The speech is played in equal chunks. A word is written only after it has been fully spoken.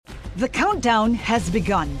The countdown has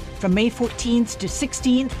begun. From May 14th to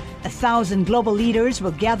 16th, 1,000 global leaders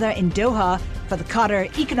will gather in Doha for the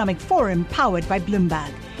Qatar Economic Forum powered by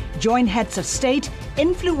Bloomberg. Join heads of state,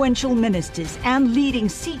 influential ministers, and leading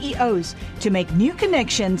CEOs to make new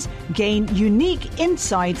connections, gain unique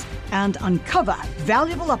insights, and uncover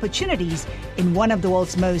valuable opportunities in one of the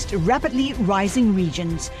world's most rapidly rising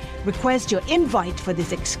regions. Request your invite for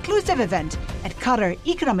this exclusive event at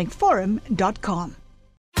QatarEconomicForum.com.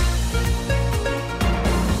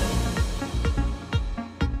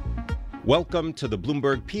 Welcome to the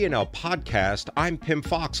Bloomberg P&L podcast. I'm Pim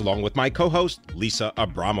Fox, along with my co-host, Lisa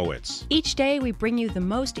Abramowitz. Each day, we bring you the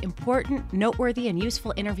most important, noteworthy, and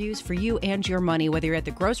useful interviews for you and your money, whether you're at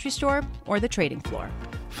the grocery store or the trading floor.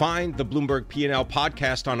 Find the Bloomberg P&L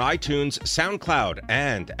podcast on iTunes, SoundCloud,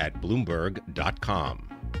 and at Bloomberg.com.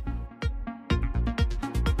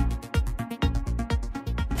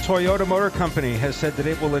 Toyota Motor Company has said that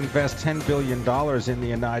it will invest $10 billion in the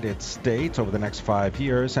United States over the next 5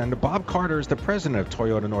 years. And Bob Carter is the president of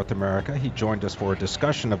Toyota North America. He joined us for a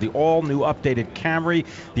discussion of the all-new updated Camry,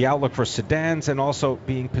 the outlook for sedans, and also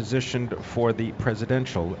being positioned for the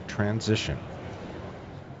presidential transition.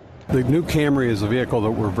 The new Camry is a vehicle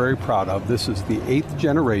that we're very proud of. This is the 8th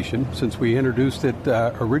generation since we introduced it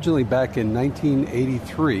originally back in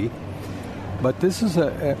 1983. But this is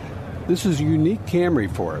a unique Camry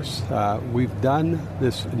for us. We've done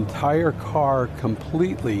this entire car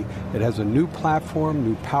completely. It has a new platform,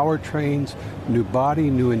 new powertrains, new body,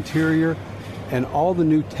 new interior, and all the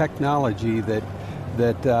new technology that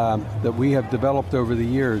we have developed over the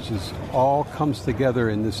years all comes together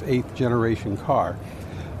in this 8th generation car.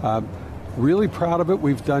 Really proud of it.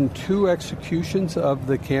 We've done 2 executions of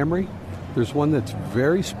the Camry. There's one that's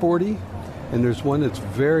very sporty, and there's one that's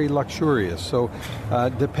very luxurious. So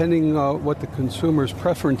depending what the consumer's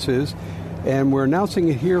preference is, and we're announcing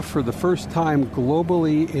it here for the first time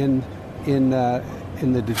globally in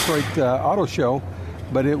the Detroit Auto Show,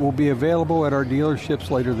 but it will be available at our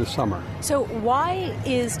dealerships later this summer. So why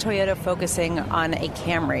is Toyota focusing on a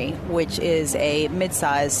Camry, which is a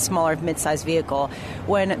smaller mid-size vehicle,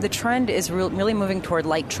 when the trend is really moving toward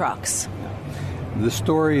light trucks? The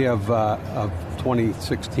story of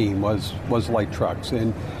 2016 was light trucks,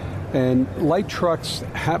 and light trucks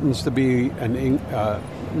happens to be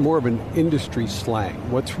more of an industry slang.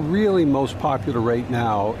 What's really most popular right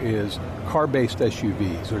now is car-based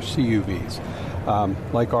SUVs or CUVs,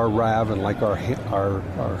 like our RAV and like our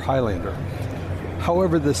Highlander.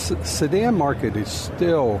 However, the sedan market is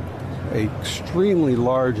still an extremely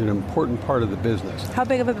large and important part of the business. How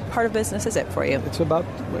big of a part of business is it for you? It's about,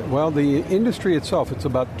 the industry itself, it's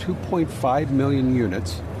about 2.5 million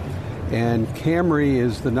units. And Camry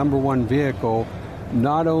is the number one vehicle,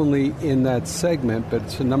 not only in that segment, but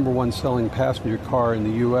it's the number one selling passenger car in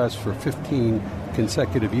the U.S. for 15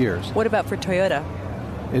 consecutive years. What about for Toyota?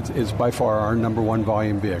 It's by far our number one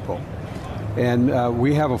volume vehicle. And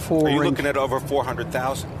we have a full range. Are you looking at over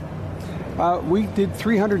 400,000? We did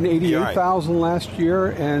 388,000 last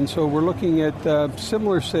year, and so we're looking at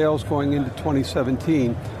similar sales going into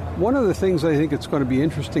 2017. One of the things I think it's going to be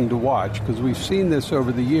interesting to watch, because we've seen this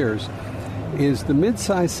over the years, is the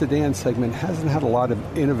mid-size sedan segment hasn't had a lot of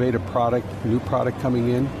innovative new product coming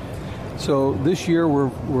in. So this year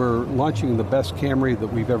we're launching the best Camry that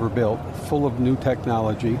we've ever built, full of new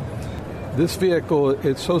technology. This vehicle,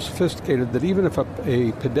 it's so sophisticated that even if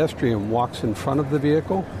a pedestrian walks in front of the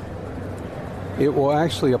vehicle, it will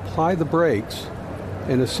actually apply the brakes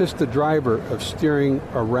and assist the driver of steering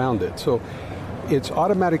around it. So it's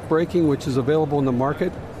automatic braking, which is available in the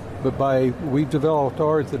market, but we've developed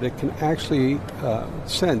ours that it can actually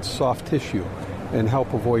sense soft tissue and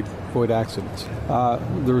help avoid accidents.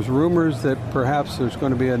 There's rumors that perhaps there's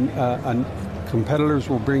going to be competitors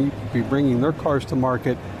will be bringing their cars to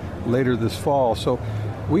market later this fall. So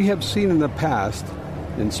we have seen in the past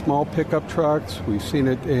in small pickup trucks, we've seen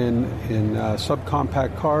it in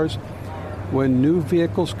subcompact cars. When new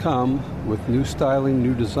vehicles come with new styling,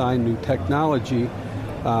 new design, new technology,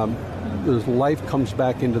 there's life comes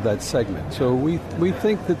back into that segment. So we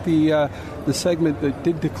think that the segment that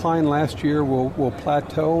did decline last year will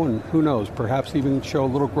plateau, and who knows, perhaps even show a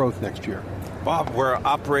little growth next year. Bob, we're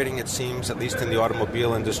operating, it seems, at least in the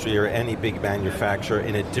automobile industry or any big manufacturer,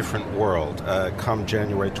 in a different world. Come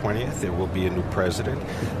January 20th, there will be a new president.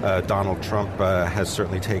 Donald Trump has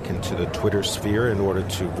certainly taken to the Twitter sphere in order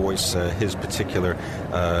to voice his particular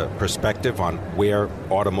perspective on where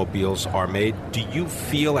automobiles are made. Do you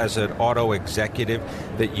feel, as an auto executive,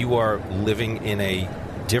 that you are living in a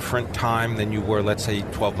different time than you were, let's say,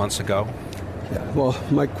 12 months ago? Well,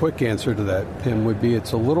 my quick answer to that, Pim, would be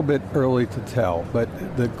it's a little bit early to tell, but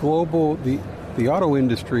the auto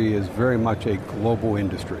industry is very much a global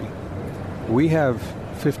industry. We have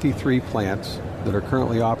 53 plants that are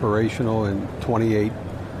currently operational in 28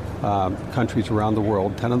 countries around the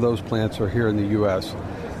world. 10 of those plants are here in the U.S.,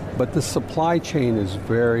 but the supply chain is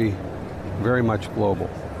very, very much global.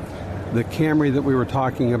 The Camry that we were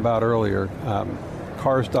talking about earlier,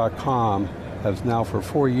 Cars.com has now for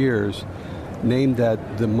 4 years named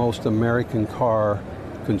that the most American car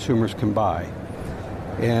consumers can buy.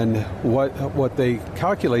 And what they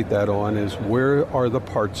calculate that on is where are the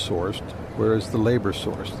parts sourced, where is the labor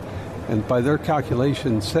sourced. And by their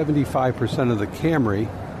calculation, 75% of the Camry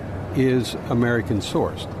is American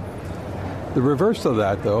sourced. The reverse of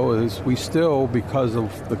that, though, is we still, because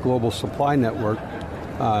of the global supply network,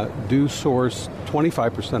 do source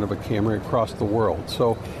 25% of a Camry across the world.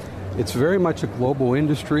 So it's very much a global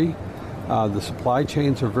industry. The supply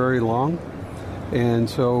chains are very long. And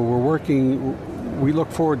so we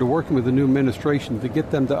look forward to working with the new administration to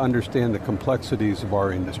get them to understand the complexities of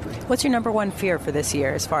our industry. What's your number one fear for this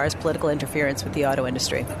year as far as political interference with the auto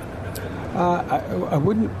industry? I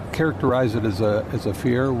wouldn't characterize it as a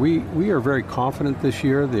fear. We are very confident this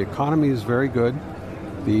year. The economy is very good.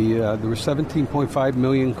 There were 17.5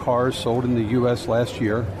 million cars sold in the U.S. last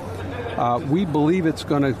year. We believe it's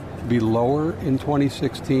going to be lower in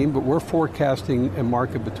 2016, but we're forecasting a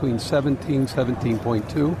market between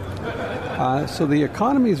 17.2. So the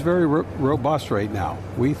economy is very robust right now.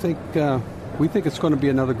 We think it's going to be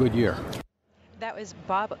another good year. That was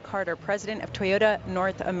Bob Carter, president of Toyota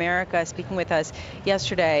North America, speaking with us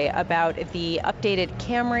yesterday about the updated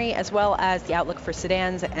Camry as well as the outlook for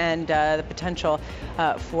sedans and the potential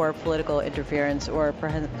for political interference or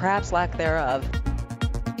perhaps lack thereof.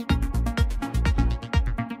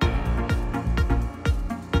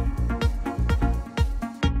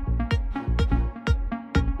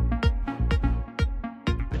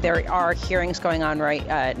 There are hearings going on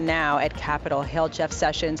right now at Capitol Hill. Jeff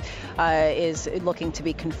Sessions is looking to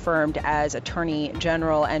be confirmed as Attorney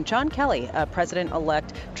General, and John Kelly,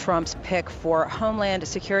 President-elect Trump's pick for Homeland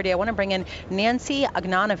Security. I want to bring in Nancy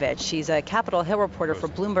Ognanovich. She's a Capitol Hill reporter for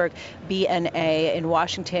Bloomberg BNA in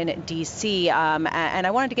Washington, D.C., and I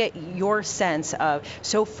wanted to get your sense of,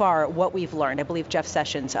 so far, what we've learned. I believe Jeff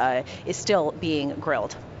Sessions is still being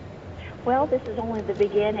grilled. Well, this is only the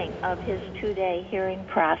beginning of his two-day hearing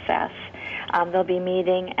process. They'll be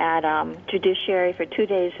meeting at Judiciary for 2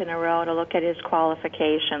 days in a row to look at his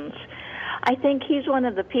qualifications. I think he's one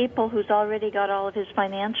of the people who's already got all of his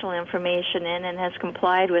financial information in and has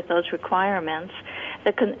complied with those requirements.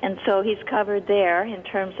 And so he's covered there in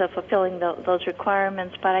terms of fulfilling those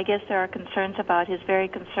requirements. But I guess there are concerns about his very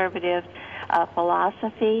conservative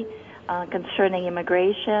philosophy concerning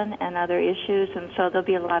immigration and other issues, and so there'll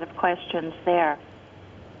be a lot of questions there.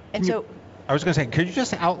 And so, I was going to say, could you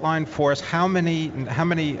just outline for us how many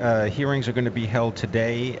hearings are going to be held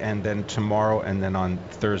today, and then tomorrow, and then on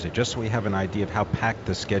Thursday, just so we have an idea of how packed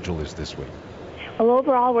the schedule is this week? Well,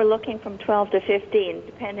 overall, we're looking from 12 to 15,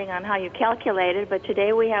 depending on how you calculate it. But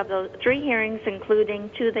today we have those 3 hearings, including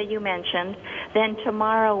 2 that you mentioned. Then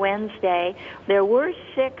tomorrow, Wednesday, there were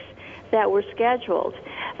 6 that were scheduled.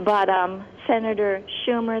 But Senator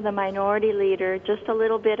Schumer, the minority leader, just a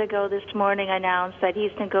little bit ago this morning announced that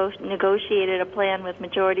he's negotiated a plan with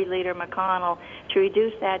Majority Leader McConnell to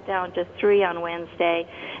reduce that down to 3 on Wednesday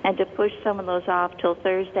and to push some of those off till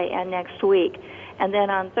Thursday and next week. And then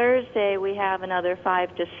on Thursday, we have another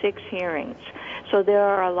 5 to 6 hearings. So there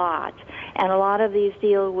are a lot. And a lot of these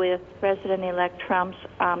deal with President-elect Trump's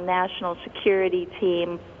national security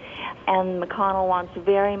team. And McConnell wants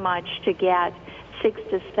very much to get 6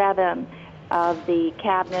 to 7 of the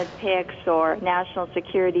cabinet picks or national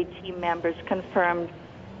security team members confirmed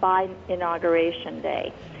by Inauguration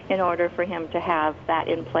Day in order for him to have that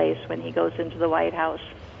in place when he goes into the White House.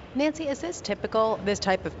 Nancy, is this typical, this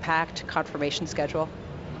type of packed confirmation schedule?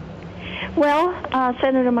 Well,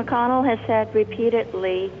 Senator McConnell has said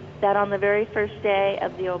repeatedly that on the very first day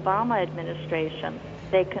of the Obama administration,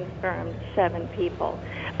 they confirmed 7 people.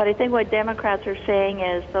 But I think what Democrats are saying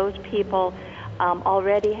is those people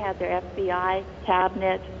already had their FBI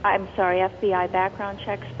background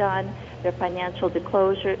checks done, their financial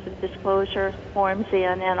disclosure forms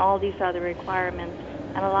in, and all these other requirements.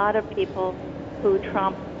 And a lot of people who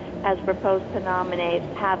Trump has proposed to nominate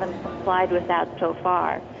haven't complied with that so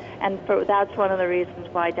far. And that's one of the reasons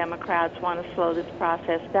why Democrats want to slow this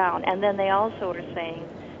process down. And then they also are saying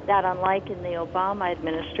that unlike in the Obama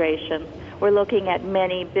administration, we're looking at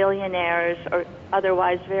many billionaires or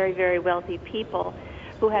otherwise very, very wealthy people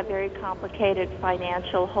who have very complicated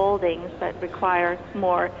financial holdings that require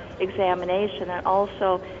more examination. And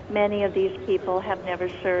also, many of these people have never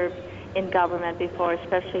served in government before,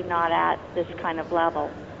 especially not at this kind of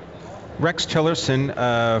level. Rex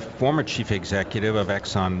Tillerson, former chief executive of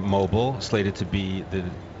ExxonMobil, slated to be the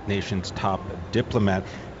nation's top diplomat.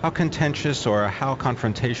 How contentious or how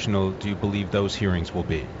confrontational do you believe those hearings will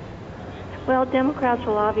be? Well, Democrats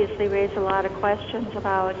will obviously raise a lot of questions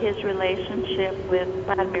about his relationship with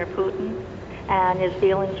Vladimir Putin and his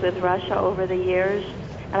dealings with Russia over the years.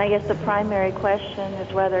 And I guess the primary question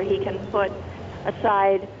is whether he can put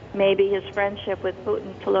aside maybe his friendship with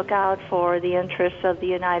Putin to look out for the interests of the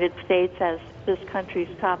United States as this country's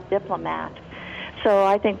top diplomat. So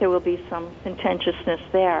I think there will be some contentiousness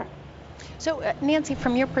there. So, Nancy,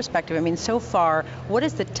 from your perspective, I mean, so far, what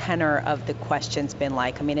has the tenor of the questions been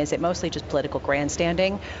like? I mean, is it mostly just political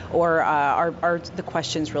grandstanding, or are the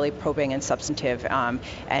questions really probing and substantive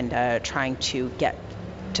and trying to get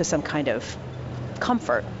to some kind of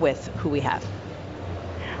comfort with who we have?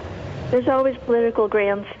 There's always political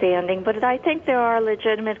grandstanding, but I think there are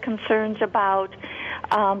legitimate concerns about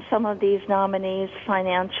some of these nominees'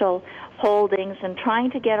 financial holdings and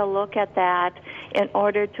trying to get a look at that in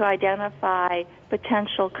order to identify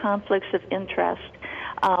potential conflicts of interest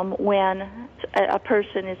when a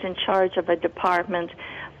person is in charge of a department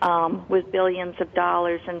with billions of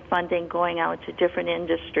dollars in funding going out to different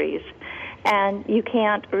industries. And you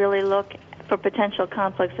can't really look for potential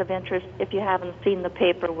conflicts of interest if you haven't seen the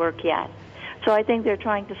paperwork yet. So I think they're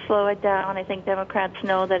trying to slow it down. I think Democrats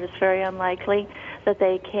know that it's very unlikely that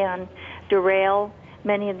they can derail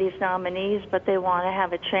many of these nominees, but they want to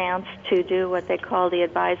have a chance to do what they call the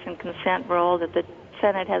advise and consent role that the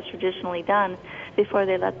Senate has traditionally done before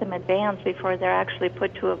they let them advance, before they're actually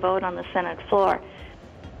put to a vote on the Senate floor.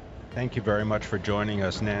 Thank you very much for joining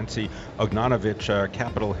us, Nancy Ognanovich,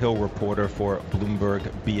 Capitol Hill reporter for Bloomberg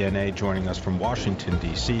BNA, joining us from Washington,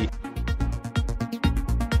 D.C.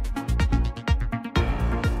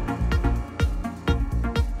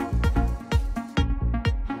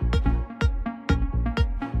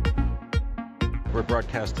 We're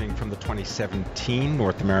broadcasting from the 2017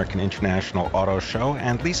 North American International Auto Show.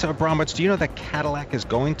 And Lisa Abramowitz, do you know that Cadillac is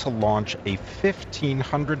going to launch a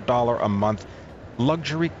 $1,500 a month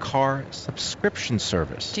luxury car subscription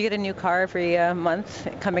service? Do you get a new car every month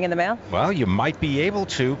coming in the mail? Well, you might be able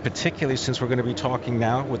to, particularly since we're going to be talking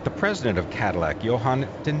now with the president of Cadillac, Johan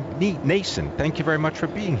de Nysschen. Thank you very much for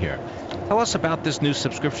being here. Tell us about this new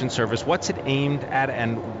subscription service. What's it aimed at,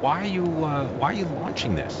 and why are you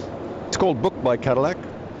launching this? It's called Book by Cadillac,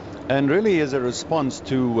 and really is a response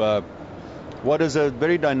to what is a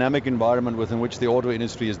very dynamic environment within which the auto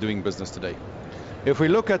industry is doing business today. If we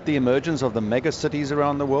look at the emergence of the mega cities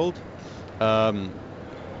around the world,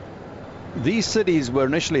 these cities were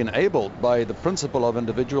initially enabled by the principle of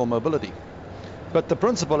individual mobility. But the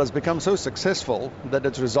principle has become so successful that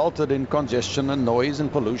it's resulted in congestion and noise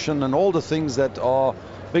and pollution and all the things that are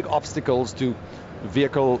big obstacles to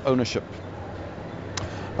vehicle ownership.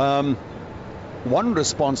 One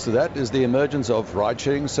response to that is the emergence of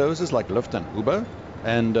ride-sharing services like Lyft and Uber,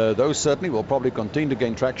 and those certainly will probably continue to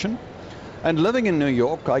gain traction. And living in New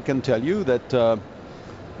York, I can tell you that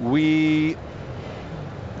we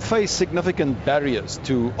face significant barriers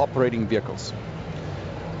to operating vehicles.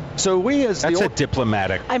 So we as That's a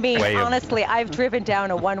diplomatic I mean, way honestly, I've driven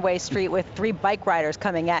down a one-way street with 3 bike riders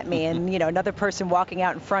coming at me and, another person walking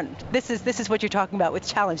out in front. This is what you're talking about with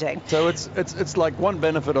challenging. So it's like one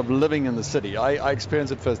benefit of living in the city. I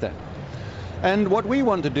experience it firsthand. And what we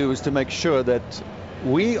want to do is to make sure that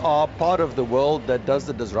we are part of the world that does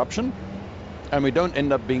the disruption and we don't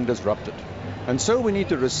end up being disrupted. And so we need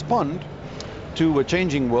to respond to a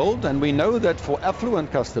changing world, and we know that for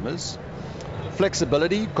affluent customers,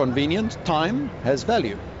 flexibility, convenience, time has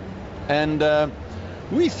value. And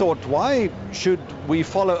we thought, why should we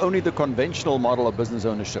follow only the conventional model of business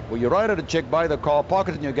ownership, where you write out a check, buy the car, park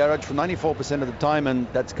it in your garage for 94% of the time, and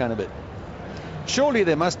that's kind of it? Surely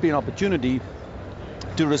there must be an opportunity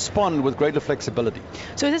to respond with greater flexibility.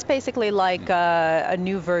 So is this basically like a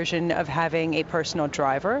new version of having a personal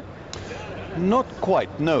driver? Not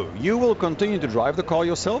quite, no. You will continue to drive the car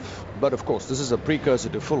yourself, but of course this is a precursor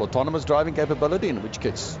to full autonomous driving capability, in which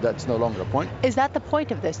case that's no longer a point. Is that the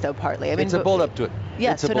point of this, though, partly? I mean, it's a build-up to it.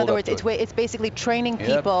 Yes, so in other words, it's basically training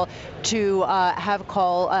people to have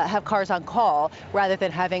cars on call rather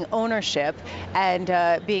than having ownership and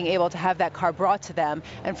being able to have that car brought to them.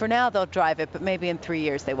 And for now, they'll drive it, but maybe in 3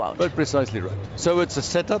 years they won't. But precisely right. So it's a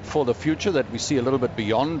setup for the future that we see a little bit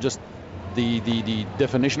beyond just the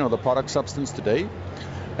definition of the product substance today.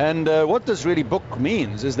 And what this really book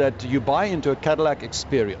means is that you buy into a Cadillac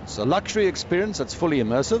experience, a luxury experience that's fully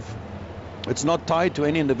immersive. It's not tied to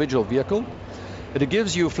any individual vehicle. It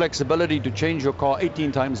gives you flexibility to change your car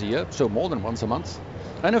 18 times a year, so more than once a month.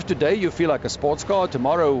 And if today you feel like a sports car,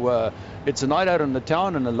 tomorrow it's a night out in the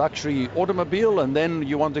town in a luxury automobile, and then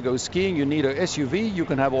you want to go skiing, you need a SUV, you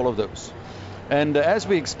can have all of those. And as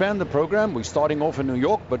we expand the program, we're starting off in New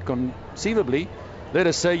York, but conceivably, let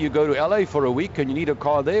us say you go to LA for a week and you need a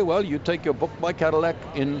car there, well, you take your Book by Cadillac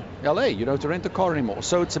in LA. You don't have to rent a car anymore.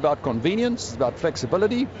 So it's about convenience, it's about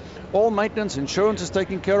flexibility. All maintenance, insurance is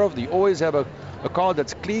taken care of. You always have a car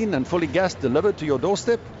that's clean and fully gassed delivered to your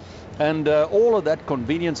doorstep. And all of that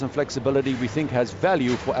convenience and flexibility we think has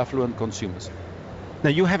value for affluent consumers. Now,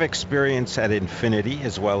 you have experience at Infiniti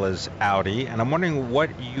as well as Audi, and I'm wondering what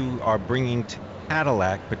you are bringing to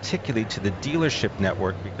Cadillac, particularly to the dealership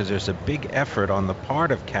network, because there's a big effort on the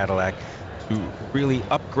part of Cadillac to really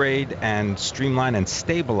upgrade and streamline and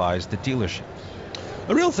stabilize the dealership.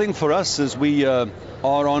 The real thing for us is we are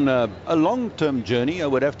on a long-term journey, I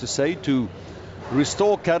would have to say, to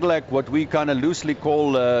restore Cadillac, what we kind of loosely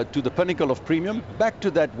call to the pinnacle of premium, back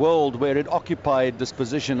to that world where it occupied this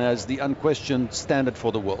position as the unquestioned standard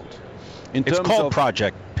for the world. It's called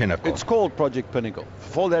Project Pinnacle. It's called Project Pinnacle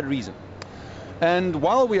for that reason. And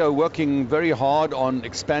while we are working very hard on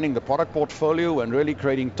expanding the product portfolio and really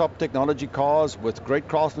creating top technology cars with great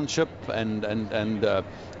craftsmanship and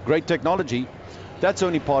great technology, that's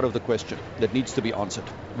only part of the question that needs to be answered.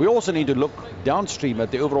 We also need to look downstream at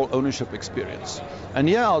the overall ownership experience. And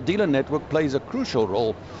yeah, our dealer network plays a crucial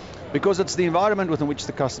role because it's the environment within which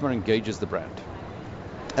the customer engages the brand.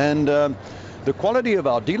 And the quality of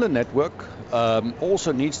our dealer network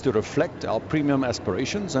also needs to reflect our premium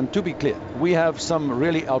aspirations. And to be clear, we have some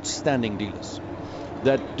really outstanding dealers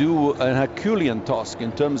that do an Herculean task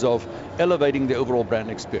in terms of elevating the overall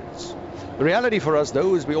brand experience. The reality for us,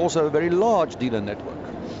 though, is we also have a very large dealer network.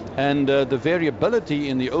 And the variability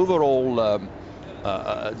in the overall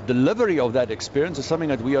delivery of that experience is something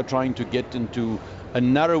that we are trying to get into a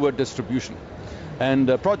narrower distribution.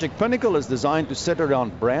 And Project Pinnacle is designed to set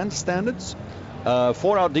around brand standards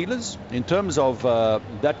for our dealers in terms of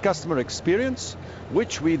that customer experience,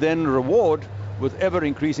 which we then reward with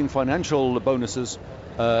ever-increasing financial bonuses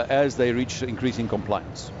as they reach increasing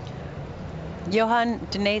compliance. Johan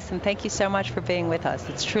de Nysschen, thank you so much for being with us.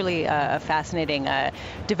 It's truly a fascinating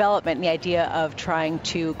development in the idea of trying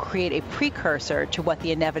to create a precursor to what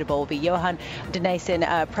the inevitable will be. Johan de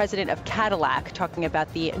Nysschen, president of Cadillac, talking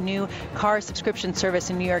about the new car subscription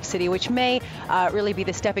service in New York City, which may really be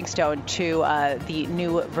the stepping stone to the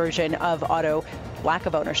new version of auto lack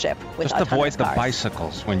of ownership with just avoid the cars.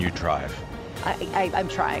 bicycles when you drive. I'm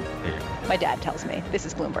trying. My dad tells me. This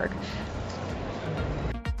is Bloomberg.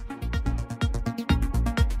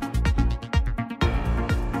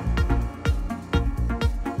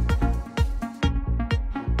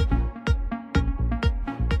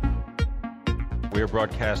 We are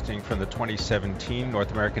broadcasting from the 2017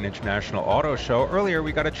 North American International Auto Show. Earlier,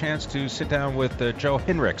 we got a chance to sit down with Joe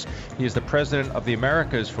Hinrichs. He is the president of the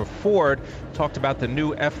Americas for Ford. Talked about the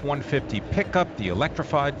new F-150 pickup, the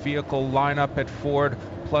electrified vehicle lineup at Ford,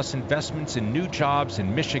 plus investments in new jobs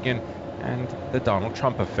in Michigan, and the Donald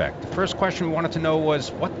Trump effect. The first question we wanted to know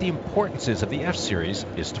was what the importance is of the F-Series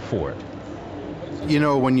is to Ford. You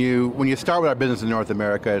know, when you start with our business in North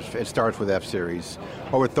America, it starts with F-Series.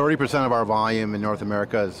 Over 30% of our volume in North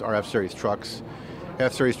America are F-Series trucks.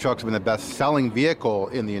 F-Series trucks have been the best-selling vehicle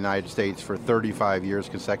in the United States for 35 years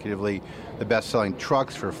consecutively, the best-selling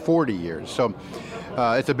trucks for 40 years. So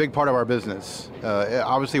it's a big part of our business.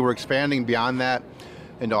 Obviously, we're expanding beyond that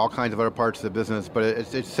into all kinds of other parts of the business, but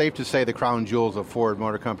it's safe to say the crown jewels of Ford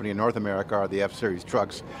Motor Company in North America are the F-Series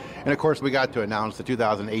trucks. And of course, we got to announce the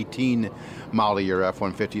 2018 model year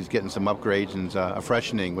F-150 is getting some upgrades and a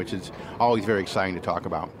freshening, which is always very exciting to talk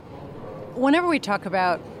about. Whenever we talk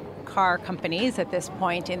about car companies at this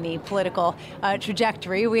point in the political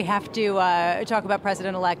trajectory, we have to talk about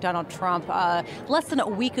President-elect Donald Trump. Less than a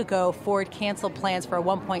week ago, Ford canceled plans for a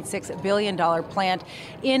 $1.6 billion plant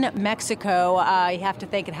in Mexico. You have to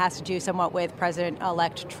think it has to do somewhat with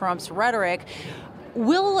President-elect Trump's rhetoric.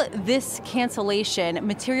 Will this cancellation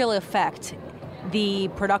materially affect the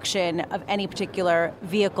production of any particular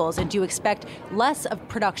vehicles, and do you expect less of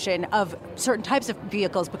production of certain types of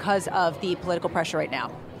vehicles because of the political pressure right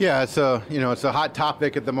now? Yeah, it's a hot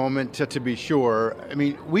topic at the moment, to be sure. I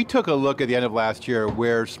mean, we took a look at the end of last year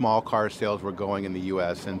where small car sales were going in the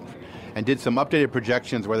U.S. and did some updated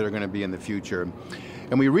projections where they're going to be in the future.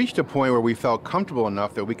 And we reached a point where we felt comfortable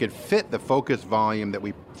enough that we could fit the Focus volume that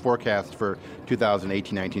we forecast for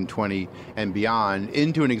 2018, 19, 20, and beyond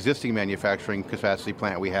into an existing manufacturing capacity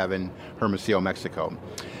plant we have in Hermosillo, Mexico.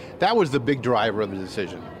 That was the big driver of the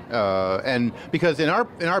decision. And because in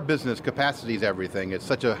our business, capacity is everything. It's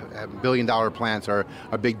such a $1 billion plants are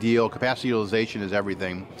a big deal. Capacity utilization is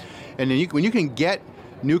everything. And then when you can get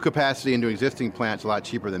new capacity into existing plants, a lot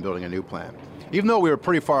cheaper than building a new plant. Even though we were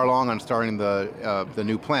pretty far along on starting the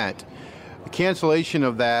new plant, the cancellation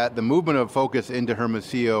of that, the movement of Focus into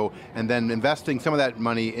Hermosillo, and then investing some of that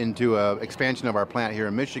money into expansion of our plant here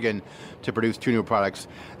in Michigan to produce 2 new products,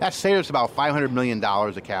 that saved us about $500 million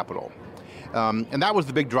of capital. And that was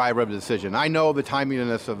the big driver of the decision. I know the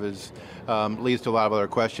timeliness of his leads to a lot of other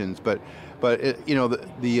questions, but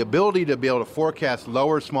the ability to be able to forecast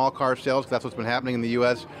lower small car sales, 'cause that's what's been happening in the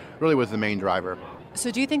U.S., really was the main driver. So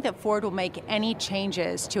do you think that Ford will make any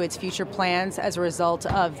changes to its future plans as a result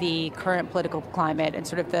of the current political climate and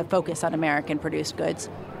sort of the focus on American-produced goods?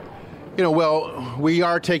 Well, we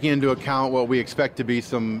are taking into account what we expect to be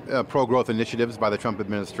some pro-growth initiatives by the Trump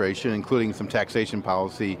administration, including some taxation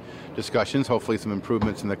policy discussions, hopefully some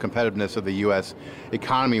improvements in the competitiveness of the U.S.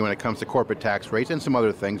 economy when it comes to corporate tax rates and some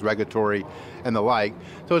other things, regulatory and the like.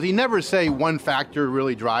 So as you never say one factor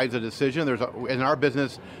really drives a decision, in our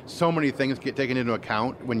business, so many things get taken into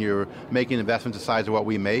account when you're making investments the size of what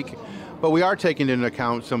we make. But we are taking into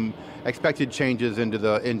account some expected changes into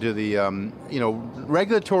the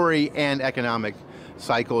regulatory and economic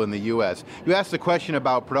cycle in the U.S. You asked the question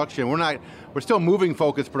about production. We're still moving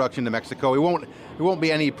Focus production to Mexico. There won't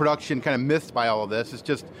be any production kind of missed by all of this. It's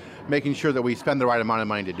just making sure that we spend the right amount of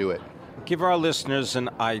money to do it. Give our listeners an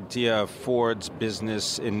idea of Ford's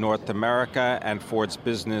business in North America and Ford's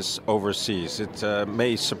business overseas. It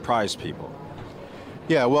may surprise people.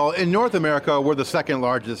 Yeah, well, in North America, we're the second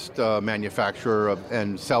largest manufacturer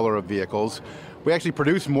and seller of vehicles. We actually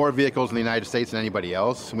produce more vehicles in the United States than anybody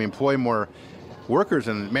else. We employ more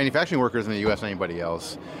manufacturing workers in the U.S. than anybody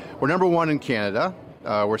else. We're number 1 in Canada.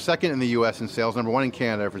 We're second in the U.S. in sales, number 1 in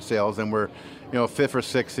Canada for sales, and we're 5th or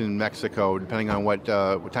 6th in Mexico, depending on what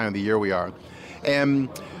time of the year we are. And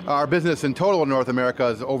our business in total in North America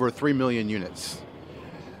is over 3 million units.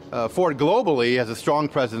 Ford globally has a strong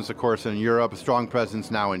presence, of course, in Europe, a strong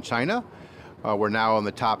presence now in China. We're now in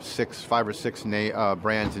the top 5 or 6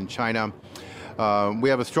 brands in China. We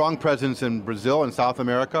have a strong presence in Brazil and South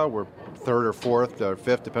America. We're 3rd or 4th or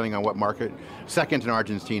 5th, depending on what market. 2nd in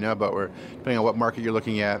Argentina, but we're depending on what market you're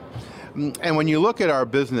looking at. And when you look at our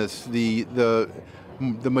business, the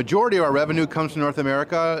majority of our revenue comes from North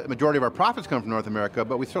America. The majority of our profits come from North America,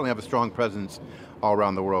 but we certainly have a strong presence all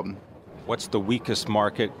around the world. What's the weakest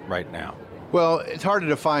market right now? Well, it's hard to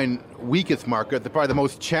define weakest market. Probably the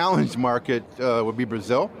most challenged market would be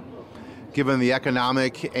Brazil, given the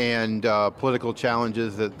economic and political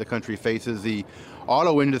challenges that the country faces. The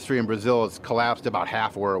auto industry in Brazil has collapsed about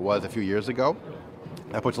half where it was a few years ago.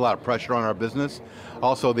 That puts a lot of pressure on our business.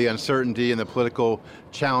 Also, the uncertainty and the political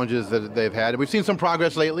challenges that they've had. We've seen some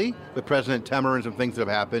progress lately with President Temer and some things that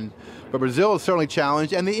have happened. But Brazil is certainly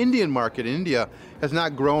challenged. And the Indian market in India has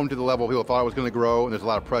not grown to the level people thought it was going to grow. And there's a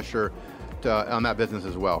lot of pressure on that business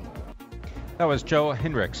as well. That was Joe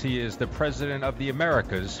Hinrichs. He is the president of the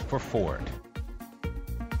Americas for Ford.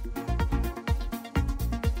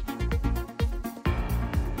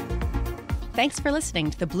 Thanks for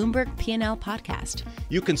listening to the Bloomberg P&L podcast.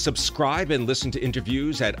 You can subscribe and listen to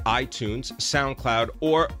interviews at iTunes, SoundCloud,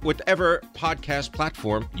 or whatever podcast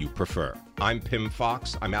platform you prefer. I'm Pim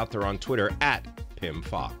Fox. I'm out there on Twitter at Pim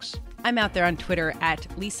Fox. I'm out there on Twitter at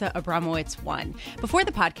Lisa Abramowitz1. Before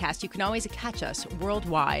the podcast, you can always catch us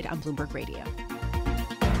worldwide on Bloomberg Radio.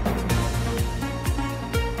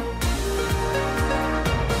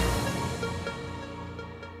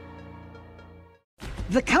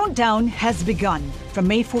 The countdown has begun. From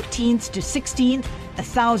May 14th to 16th,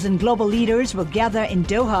 1,000 global leaders will gather in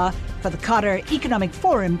Doha for the Qatar Economic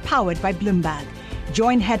Forum powered by Bloomberg.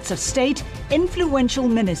 Join heads of state, influential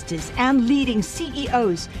ministers, and leading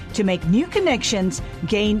CEOs to make new connections,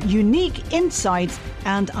 gain unique insights,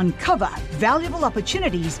 and uncover valuable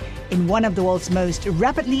opportunities in one of the world's most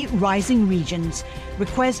rapidly rising regions.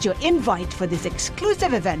 Request your invite for this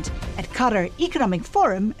exclusive event at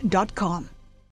QatarEconomicForum.com.